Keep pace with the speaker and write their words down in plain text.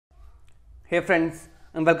Hey friends,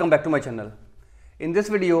 and welcome back to my channel. In this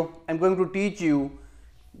video, I am going to teach you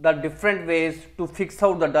the different ways to fix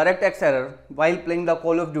out the DirectX error while playing the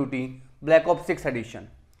Call of Duty Black Ops 6 edition.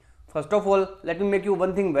 First of all, let me make you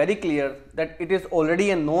one thing very clear, that it is already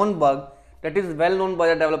a known bug that is well known by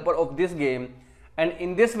the developer of this game, and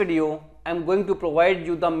in this video, I am going to provide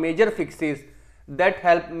you the major fixes that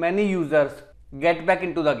help many users get back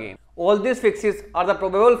into the game. All these fixes are the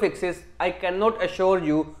probable fixes. I cannot assure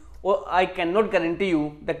you or I cannot guarantee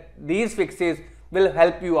you that these fixes will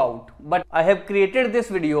help you out, but I have created this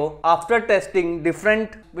video after testing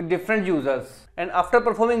with different users, and after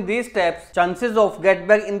performing these steps, chances of get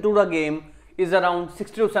back into the game is around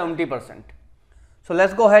 60 to 70%. So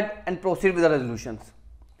let's go ahead and proceed with the resolutions.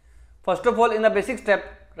 First of all, in the basic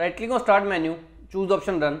step, right click on start menu, choose the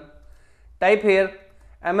option run, type here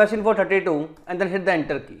MSInfo32 and then hit the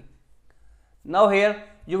enter key. Now here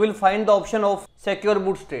you will find the option of secure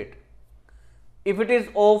boot state. If it is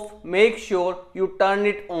off, make sure you turn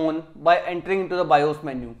it on by entering into the BIOS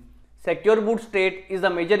menu. Secure boot state is the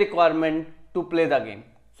major requirement to play the game.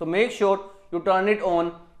 So make sure you turn it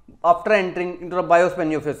on after entering into the BIOS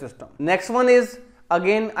menu of your system. Next one is,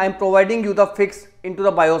 again I am providing you the fix into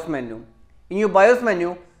the BIOS menu. In your BIOS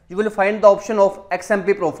menu, you will find the option of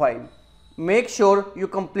XMP profile. Make sure you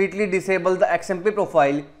completely disable the XMP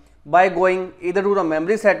profile by going either to the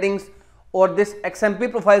memory settings or this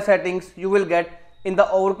XMP profile settings you will get in the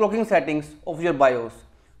overclocking settings of your BIOS.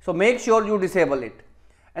 So make sure you disable it.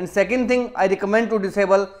 And second thing I recommend to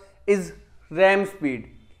disable is RAM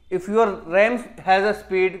speed. If your RAM has a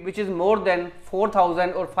speed which is more than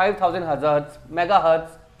 4000 or 5000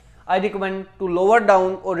 megahertz, I recommend to lower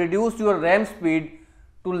down or reduce your RAM speed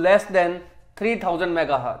to less than 3000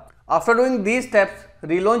 megahertz. After doing these steps,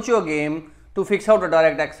 relaunch your game to fix out the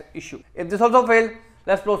DirectX issue. If this also failed,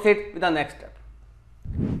 let's proceed with the next step.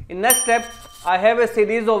 In next step, I have a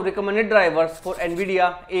series of recommended drivers for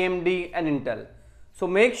NVIDIA, AMD and Intel. So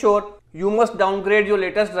make sure you must downgrade your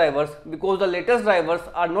latest drivers, because the latest drivers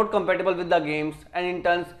are not compatible with the games and in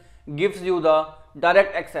turn gives you the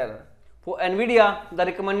DirectX error. For NVIDIA, the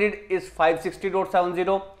recommended is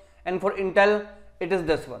 560.70 and for Intel it is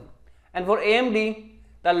this one. And for AMD,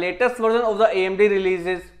 the latest version of the AMD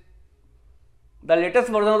releases, the latest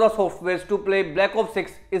version of the software to play Black Ops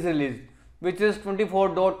 6 is released, which is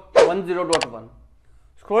 24.10.1.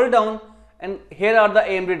 Scroll down and here are the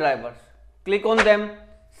AMD drivers. Click on them,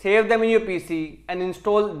 save them in your PC and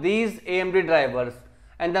install these AMD drivers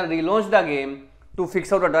and then relaunch the game to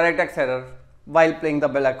fix out the DirectX error while playing the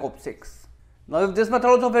Black Ops 6. Now if this method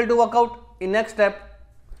also failed to work out, in next step,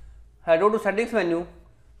 head over to settings menu,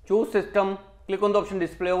 choose system, click on the option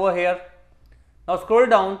display over here. Now scroll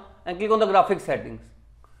down and click on the graphics settings.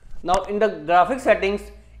 Now in the graphics settings,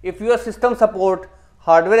 if your system support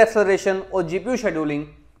hardware acceleration or GPU scheduling,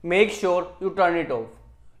 make sure you turn it off.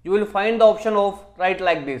 You will find the option of right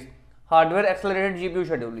like this, hardware accelerated GPU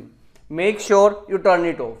scheduling. Make sure you turn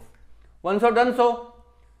it off. Once you have done so,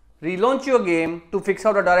 relaunch your game to fix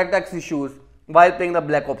out the DirectX issues while playing the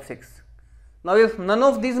Black Ops 6. Now if none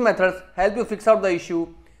of these methods help you fix out the issue,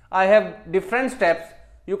 I have different steps.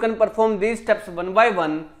 You can perform these steps one by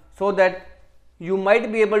one so that you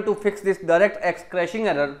might be able to fix this DirectX crashing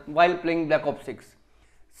error while playing Black Ops 6.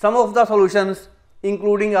 Some of the solutions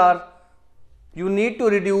including are, you need to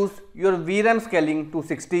reduce your VRAM scaling to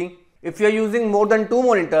 60. If you are using more than 2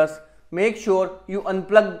 monitors, make sure you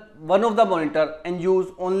unplug one of the monitor and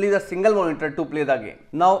use only the single monitor to play the game.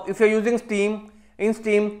 Now if you are using Steam, in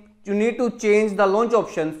Steam you need to change the launch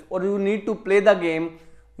options or you need to play the game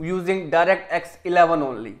using DirectX 11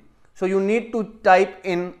 only. So you need to type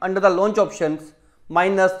in under the launch options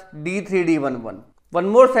minus D3D11. One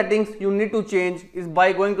more settings you need to change is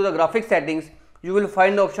by going to the graphics settings, you will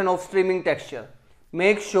find the option of streaming texture.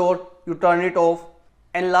 Make sure you turn it off.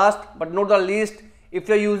 And last but not the least, if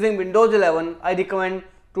you are using Windows 11, I recommend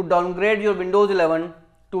to downgrade your Windows 11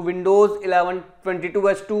 to Windows 11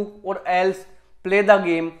 22H2 or else play the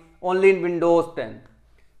game only in Windows 10.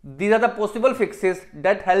 These are the possible fixes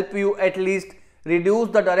that help you at least reduce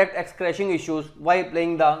the DirectX crashing issues while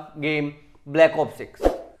playing the game Black Ops 6.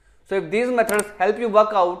 So if these methods help you work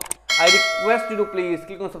out, I request you to please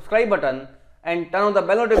click on subscribe button and turn on the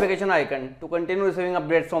bell notification icon to continue receiving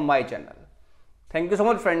updates from my channel. Thank you so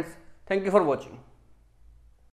much friends. Thank you for watching.